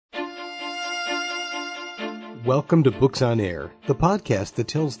Welcome to Books on Air, the podcast that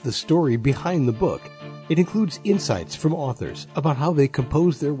tells the story behind the book. It includes insights from authors about how they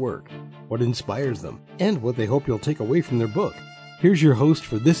compose their work, what inspires them, and what they hope you'll take away from their book. Here's your host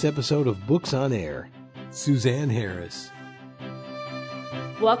for this episode of Books on Air, Suzanne Harris.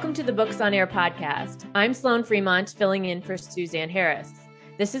 Welcome to the Books on Air podcast. I'm Sloan Fremont, filling in for Suzanne Harris.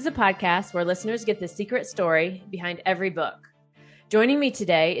 This is a podcast where listeners get the secret story behind every book. Joining me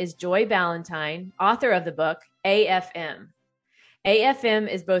today is Joy Ballantine, author of the book AFM. AFM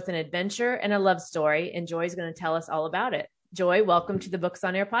is both an adventure and a love story, and Joy is going to tell us all about it. Joy, welcome to the Books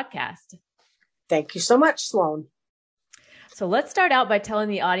on Air podcast. Thank you so much, Sloan. So let's start out by telling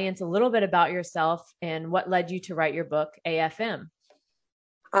the audience a little bit about yourself and what led you to write your book, AFM.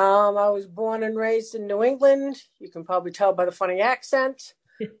 I was born and raised in New England. You can probably tell by the funny accent.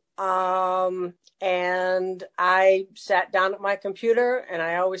 And I sat down at my computer, and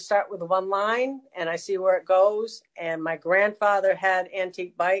I always start with one line and I see where it goes. And my grandfather had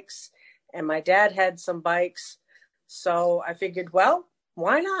antique bikes and my dad had some bikes. So I figured, well,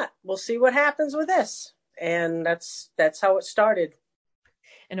 why not? We'll see what happens with this. And that's how it started.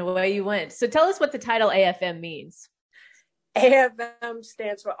 And away you went. So tell us what the title AFM means. AFM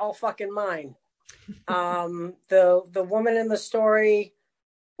stands for all fucking mine. The woman in the story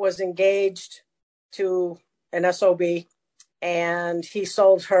was engaged to an SOB, and he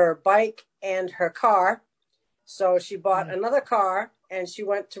sold her bike and her car. So she bought another car and she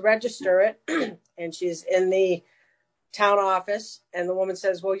went to register it, and she's in the town office, and the woman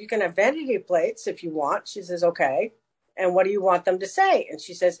says, well, you can have vanity plates if you want. She says, okay. And what do you want them to say? And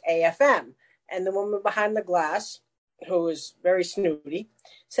she says, AFM. And the woman behind the glass, who is very snooty,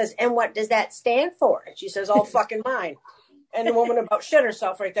 says, and what does that stand for? And she says, all fucking mine. And the woman about shit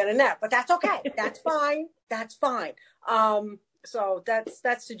herself right then and there, but that's okay. That's fine. That's fine. So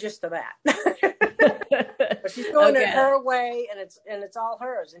that's the gist of that. But she's doing it her way, and it's all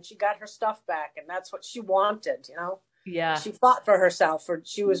hers. And she got her stuff back, and that's what she wanted, you know? Yeah. She fought for herself.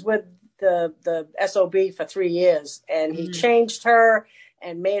 She was with the SOB for 3 years, and he changed her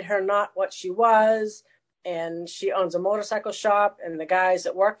and made her not what she was. And she owns a motorcycle shop, and the guys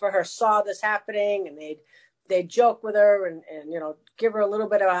that work for her saw this happening, and they'd joke with her and you know, give her a little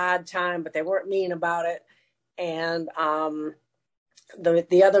bit of a hard time, but they weren't mean about it. And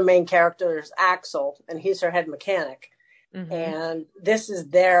the other main character is Axel, and he's her head mechanic. Mm-hmm. And this is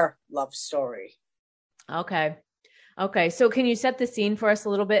their love story. Okay. So can you set the scene for us a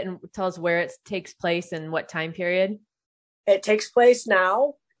little bit and tell us where it takes place and what time period? It takes place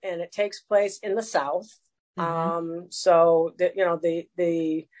now, and it takes place in the South. Mm-hmm. So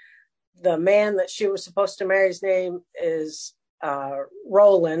the man that she was supposed to marry, his name is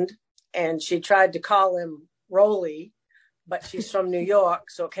Roland, and she tried to call him Rolly, but she's from New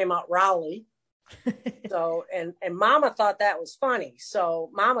York, so it came out Rowley. So and Mama thought that was funny, so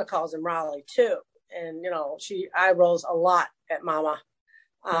Mama calls him Rowley too. And you know, she eye rolls a lot at Mama.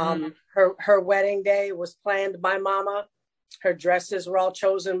 Her wedding day was planned by Mama. Her dresses were all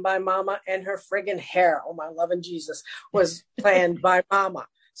chosen by Mama, and her friggin' hair, oh my loving Jesus, was planned by Mama.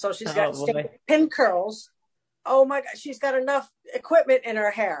 So she's got pin curls. Oh my God, she's got enough equipment in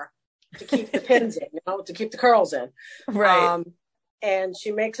her hair to keep the pins in, you know, to keep the curls in. Right. And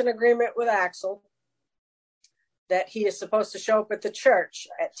she makes an agreement with Axel that he is supposed to show up at the church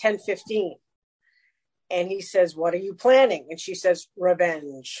at 10:15. And he says, what are you planning? And she says,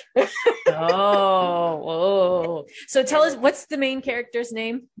 revenge. Oh. So tell us, what's the main character's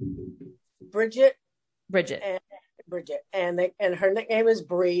name? Bridget. And her nickname is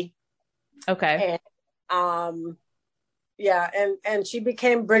Bree. Okay. And and she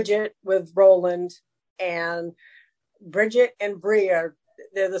became Bridget with Roland, and Bridget and Bree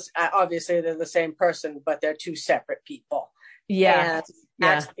obviously they're the same person, but they're two separate people. Yeah.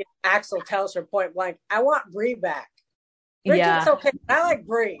 And Axel tells her point blank, I want Bree back. Bridget's okay. I like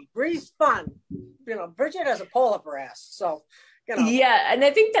Bree. Bree's fun. You know, Bridget has a pole up her ass. So, you know. Yeah. And I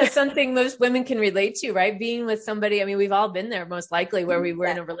think that's something most women can relate to, right? Being with somebody. I mean, we've all been there most likely where we were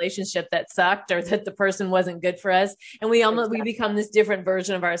in a relationship that sucked or that the person wasn't good for us. And we become this different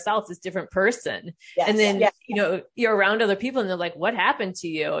version of ourselves, this different person. Yes. And then, you know, you're around other people and they're like, what happened to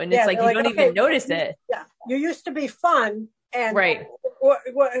you? And it's like, you don't even notice it. Yeah. You used to be fun. And right.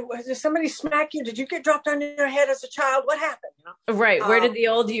 Did somebody smack you? Did you get dropped on your head as a child? What happened? You know? Right. Where did the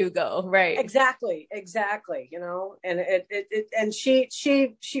old you go? Right. Exactly. You know, and and she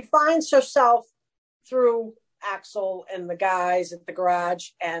finds herself through Axel and the guys at the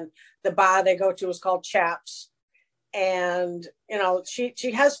garage, and the bar they go to is called Chaps. And, you know, she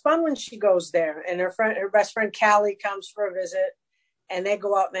has fun when she goes there, and her best friend Callie comes for a visit, and they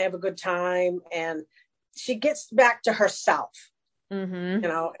go out and they have a good time. And she gets back to herself, Mm-hmm. you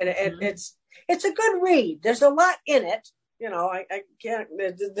know, and it's a good read. There's a lot in it. You know, I can't,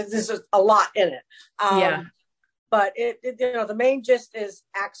 there's a lot in it. Yeah. But you know, the main gist is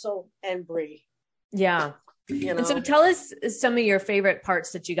Axel and Bree. Yeah. You And so know, tell us some of your favorite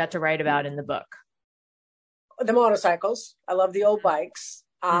parts that you got to write about in the book. the motorcycles. I love the old bikes.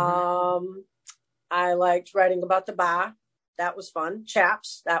 I liked writing about the bar. That was fun.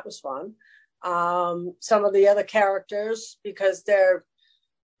 Chaps. That was fun. Some of the other characters, because they're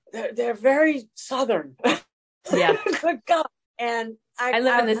very Southern. Yeah. Good God. And I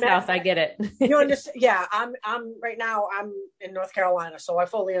live in the South. I get it. You understand? Yeah. I'm right now, I'm in North Carolina, so I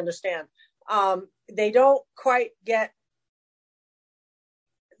fully understand. They don't quite get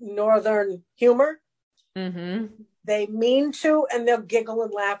Northern humor. Mm-hmm. They mean to, and they'll giggle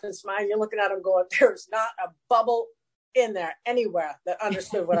and laugh and smile. You're looking at them going, there's not a bubble in there anywhere that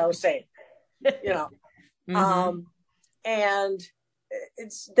understood what I was saying, you know. And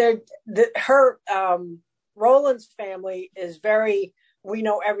it's her Roland's family is very, we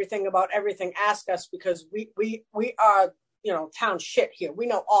know everything about everything. Ask us, because we are, you know, town shit here. We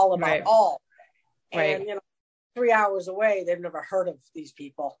know all about all. And, you know, 3 hours away, they've never heard of these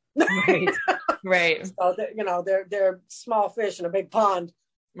people. Right. So, you know, they're small fish in a big pond.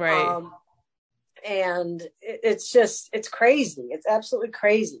 Right. And it's just, it's crazy. It's absolutely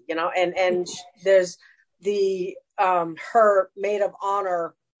crazy, you know, and there's the, her maid of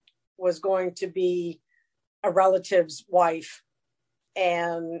honor was going to be a relative's wife.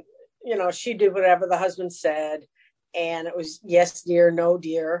 And, you know, she did whatever the husband said. And it was yes, dear, no,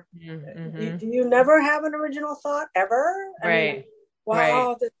 dear. Mm-hmm. Do you never have an original thought ever? I mean,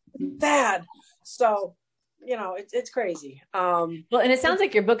 wow, that's bad. So, you know, it's crazy. Well, and it sounds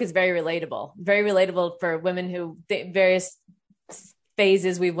like your book is very relatable for women who various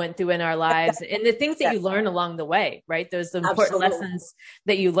phases we went through in our lives and the things that you learn along the way, right? Those important lessons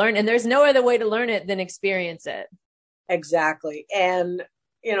that you learn, and there's no other way to learn it than experience it. Exactly. And,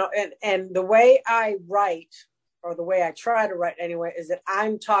 you know, and the way I write, or the way I try to write anyway, is that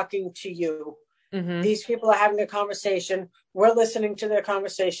I'm talking to you. Mm-hmm. These people are having a conversation. We're listening to their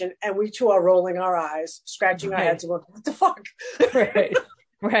conversation, and we too are rolling our eyes, scratching our heads, and going, "What the fuck?" Right.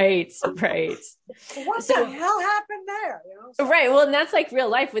 What the hell happened there? You know? So, right. Well, and that's like real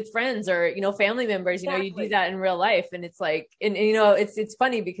life with friends or, you know, family members. You know, you do that in real life, and it's like, and you know, it's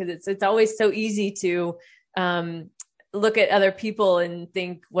funny because it's always so easy to look at other people and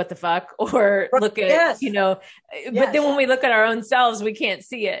think, what the fuck, or look at, you know, but then when we look at our own selves, we can't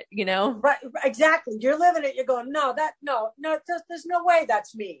see it, you know? Right. Exactly. You're living it. You're going, no, there's no way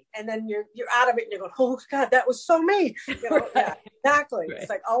that's me. And then you're out of it and you're going, oh God, that was so me. You know? Yeah, exactly. Right. It's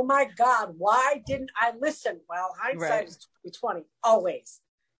like, oh my God, why didn't I listen? Well, hindsight is 2020, always.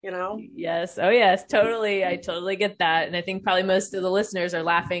 You know? Yes. Oh yes, totally. I totally get that. And I think probably most of the listeners are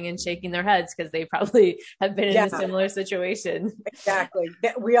laughing and shaking their heads because they probably have been in a similar situation. Exactly.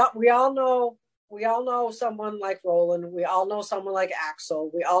 We all know someone like Roland. We all know someone like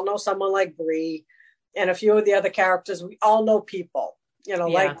Axel. We all know someone like Bree and a few of the other characters. We all know people, you know,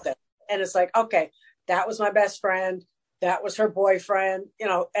 like them. And it's like, okay, that was my best friend. That was her boyfriend, you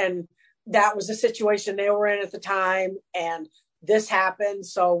know, and that was the situation they were in at the time. And this happened,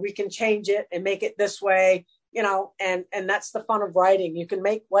 so we can change it and make it this way, you know, and that's the fun of writing. You can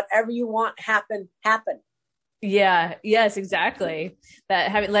make whatever you want happen. Yeah. Yes, exactly.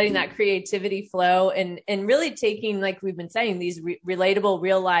 Letting that creativity flow and really taking, like we've been saying, these relatable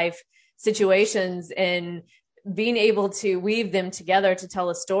real life situations and being able to weave them together to tell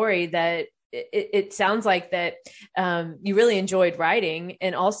a story that it sounds like that you really enjoyed writing,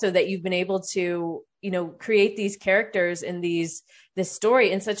 and also that you've been able to, you know, create these characters and this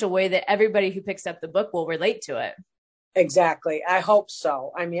story in such a way that everybody who picks up the book will relate to it. Exactly. I hope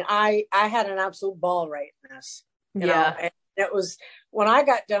so. I mean, I had an absolute ball writing this. You know, and it was, when I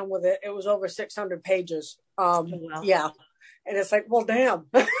got done with it, it was over 600 pages. Yeah. And it's like, well, damn.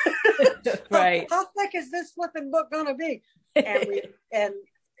 Right. How thick is this flipping book going to be? And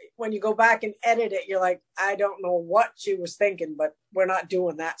when you go back and edit it, you're like, I don't know what she was thinking, but we're not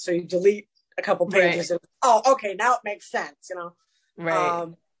doing that. So you delete a couple pages and, okay, now it makes sense, you know? Right.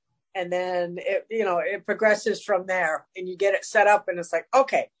 And then it progresses from there, and you get it set up, and it's like,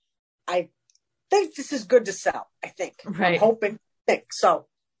 okay, I think this is good to sell. I think. Right. I'm hoping. So,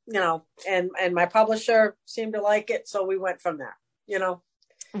 you know, and my publisher seemed to like it, so we went from there. You know.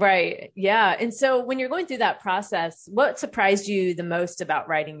 Right. Yeah. And so when you're going through that process, what surprised you the most about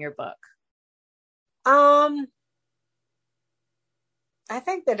writing your book? I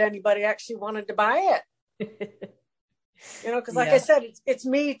think that anybody actually wanted to buy it. You know, because like I said, it's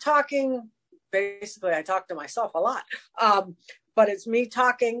me talking basically I talk to myself a lot. But it's me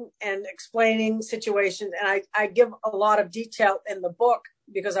talking and explaining situations. And I give a lot of detail in the book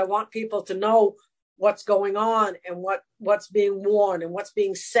because I want people to know what's going on and what's being worn and what's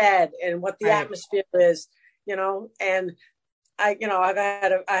being said and what the atmosphere is, and I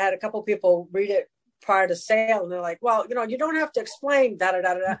had a couple of people read it prior to sale and they're like, well, you don't have to explain da.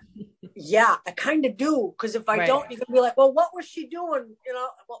 Yeah, I kind of do. Cause if I don't, you can be like, well, what was she doing?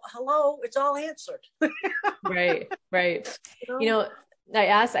 Well, hello, it's all answered. Right.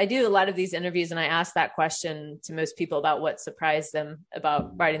 I do a lot of these interviews and I ask that question to most people about what surprised them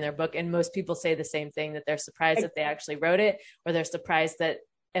about writing their book. And most people say the same thing, that they're surprised that they actually wrote it, or they're surprised that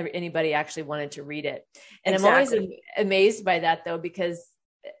anybody actually wanted to read it. And I'm always amazed by that though, because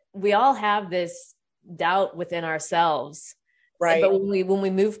we all have this doubt within ourselves. Right. But when we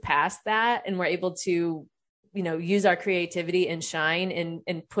move past that and we're able to, use our creativity and shine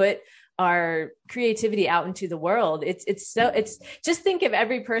and put our creativity out into the world, it's just think if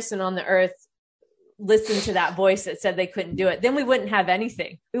every person on the earth listened to that voice that said they couldn't do it, then we wouldn't have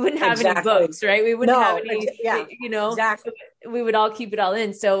anything. We wouldn't have any books, right? We wouldn't have any, we would all keep it all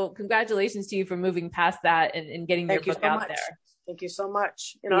in. So congratulations to you for moving past that and getting your book out there. Thank you so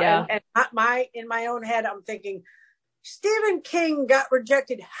much. And in my own head, I'm thinking, Stephen King got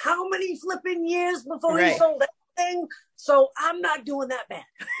rejected how many flipping years before he sold everything? So I'm not doing that bad.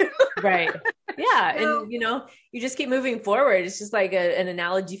 Right. Yeah. And, you just keep moving forward. It's just like an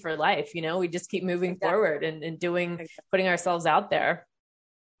analogy for life. We just keep moving forward and putting ourselves out there.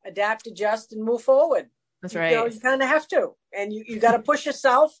 Adapt, adjust, and move forward. That's right. You kind of have to. And you got to push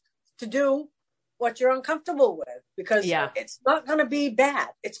yourself to do what you're uncomfortable with, because it's not going to be bad.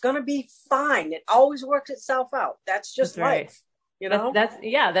 It's going to be fine. It always works itself out. That's just life,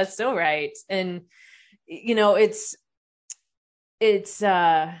 That's so right. And, it's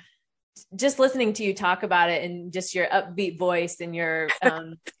just listening to you talk about it and just your upbeat voice and your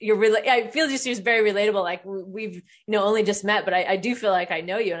I feel just you're very relatable. Like we've, only just met, but I do feel like I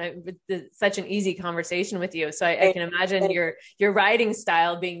know you, and it's such an easy conversation with you. So I can imagine your writing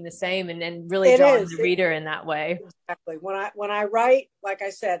style being the same and really drawing the reader in that way. Exactly. When I write, like I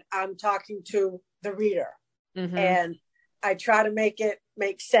said, I'm talking to the reader, and I try to make it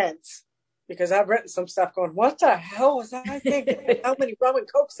make sense. Because I've written some stuff going, what the hell was I thinking? How many rum and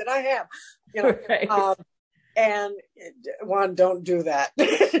cokes did I have? Right. And don't do that.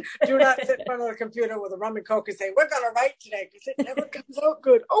 Do not sit in front of the computer with a rum and coke and say, we're going to write today, because it never comes out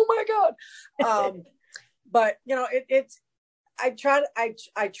good. Oh my God. But I try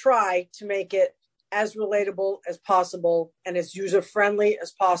to make it as relatable as possible and as user-friendly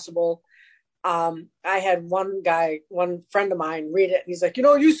as possible. I had one friend of mine read it and he's like,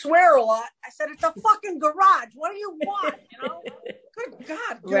 you swear a lot. I said, it's a fucking garage. What do you want? Good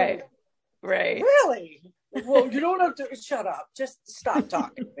God. Dude. Right. Really? Well, you don't have to shut up. Just stop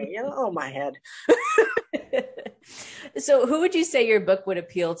talking to me. Oh, my head. So who would you say your book would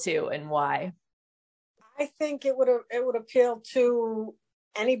appeal to and why? I think it would appeal to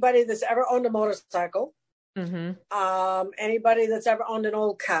anybody that's ever owned a motorcycle. Anybody that's ever owned an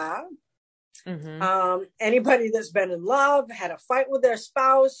old car. Anybody that's been in love, had a fight with their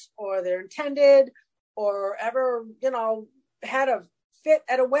spouse or their intended, or ever, had a fit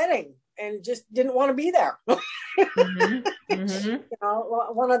at a wedding and just didn't want to be there. One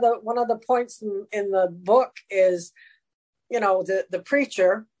of the points in the book is, the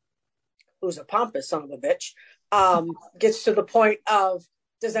preacher, who's a pompous son of a bitch, gets to the point of,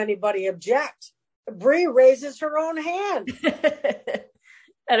 does anybody object? Bree raises her own hand.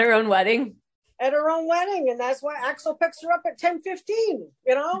 At her own wedding. At her own wedding, and that's why Axel picks her up at 10:15.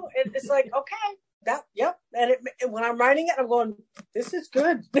 It's like, okay, And when I'm writing it, I'm going, this is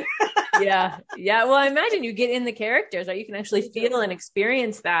good. Yeah. Well, I imagine you get in the characters, right? You can actually feel and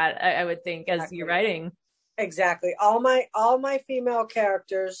experience that. I would think as you're writing. Exactly. All my female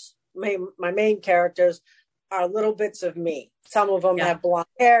characters, my main characters, are little bits of me. Some of them have blonde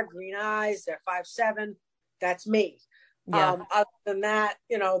hair, green eyes. They're 5'7". That's me. Other than that,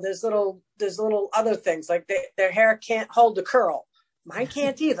 there's little other things like their hair can't hold a curl. Mine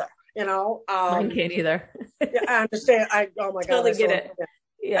can't either. Mine can't either. I understand. Oh my God, totally get it.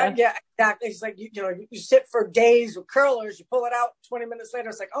 Yeah, exactly. It's like you sit for days with curlers. You pull it out 20 minutes later.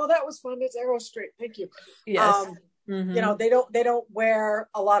 It's like, oh, that was fun. It's arrow straight. Thank you. Yes. They don't wear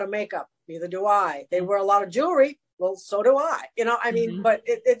a lot of makeup. Neither do I. They wear a lot of jewelry. Well, so do I. But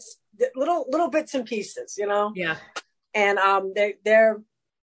it's little bits and pieces. Yeah. And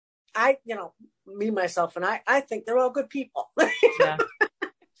me, myself, and I think they're all good people.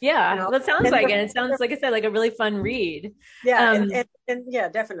 Yeah. That sounds like it. It sounds, like I said, like a really fun read. Yeah. And yeah,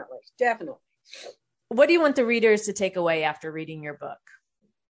 definitely. What do you want the readers to take away after reading your book?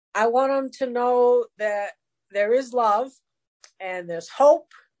 I want them to know that there is love and there's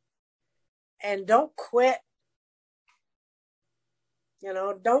hope, and don't quit.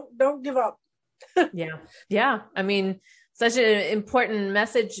 Don't give up. Yeah. Yeah. I mean, such an important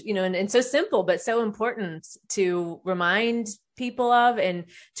message, and so simple, but so important to remind people of, and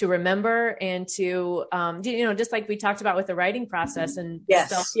to remember, and to, just like we talked about with the writing process and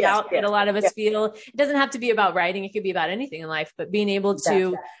self-doubt that a lot of us feel. It doesn't have to be about writing. It could be about anything in life, but being able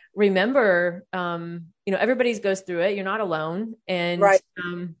to remember, everybody goes through it. You're not alone. And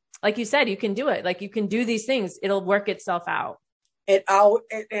like you said, you can do it. Like, you can do these things. It'll work itself out. And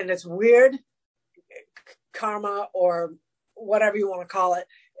it's weird, karma, or whatever you want to call it.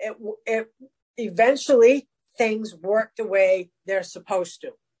 It eventually things work the way they're supposed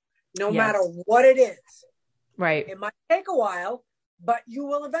to, no matter what it is. Right. It might take a while, but you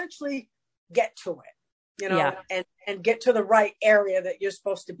will eventually get to it, and get to the right area that you're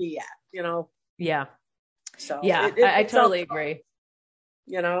supposed to be at, Yeah. So I totally agree.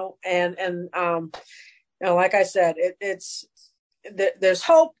 And like I said, there's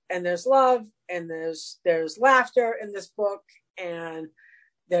hope, and there's love, and there's laughter in this book, and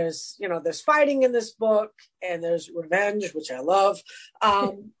there's fighting in this book, and there's revenge, which I love,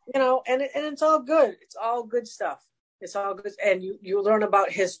 and it's all good. It's all good stuff. It's all good. And you learn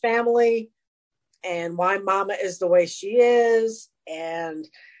about his family and why Mama is the way she is. And,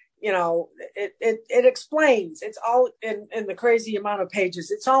 it explains. It's all in the crazy amount of pages.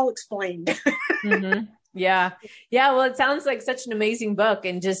 It's all explained. Mm-hmm. Yeah. Yeah. Well, it sounds like such an amazing book,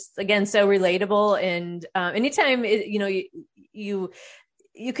 and just, again, so relatable. And anytime,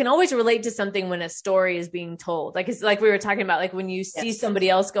 you can always relate to something when a story is being told. Like, it's like we were talking about, like when you see somebody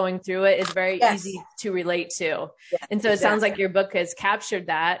else going through it, it's very easy to relate to. Yes, and so it sounds like your book has captured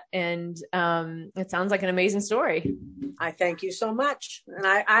that. And it sounds like an amazing story. I thank you so much. And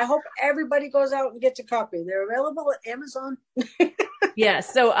I hope everybody goes out and gets a copy. They're available at Amazon.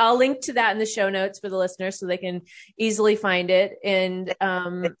 Yes. So I'll link to that in the show notes for the listeners so they can easily find it. And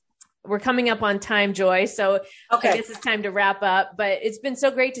we're coming up on time, Joy. So I guess it's time to wrap up, but it's been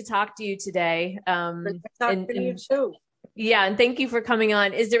so great to talk to you today. Talking to you too. Yeah. And thank you for coming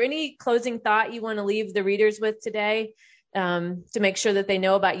on. Is there any closing thought you want to leave the readers with today, to make sure that they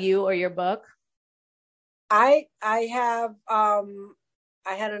know about you or your book? I have,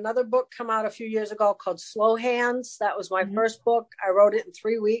 I had another book come out a few years ago called Slow Hands. That was my first book. I wrote it in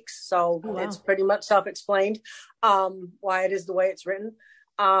 3 weeks. So it's pretty much self-explained, why it is the way it's written.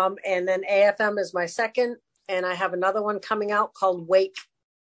 And then AFM is my second, and I have another one coming out called Wake.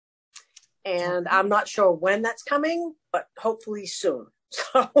 And I'm not sure when that's coming, but hopefully soon.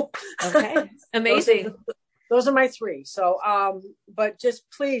 So amazing. Those are my 3. So, but just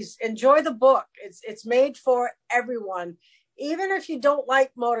please enjoy the book. It's made for everyone. Even if you don't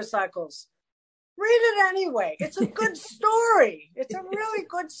like motorcycles, read it anyway. It's a good story. It's a really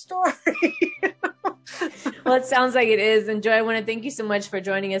good story. Well, it sounds like it is. And Joy, I want to thank you so much for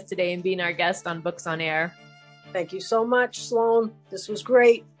joining us today and being our guest on Books on Air. Thank you so much, Sloan. This was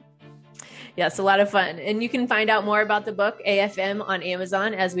great. Yes, a lot of fun. And you can find out more about the book AFM on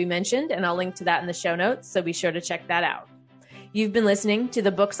Amazon, as we mentioned, and I'll link to that in the show notes. So be sure to check that out. You've been listening to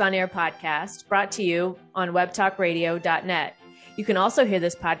the Books on Air podcast, brought to you on webtalkradio.net. You can also hear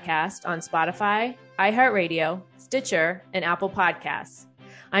this podcast on Spotify, iHeartRadio, Stitcher, and Apple Podcasts.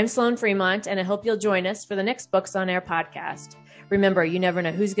 I'm Sloan Fremont, and I hope you'll join us for the next Books on Air podcast. Remember, you never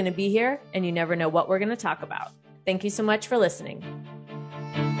know who's going to be here, and you never know what we're going to talk about. Thank you so much for listening.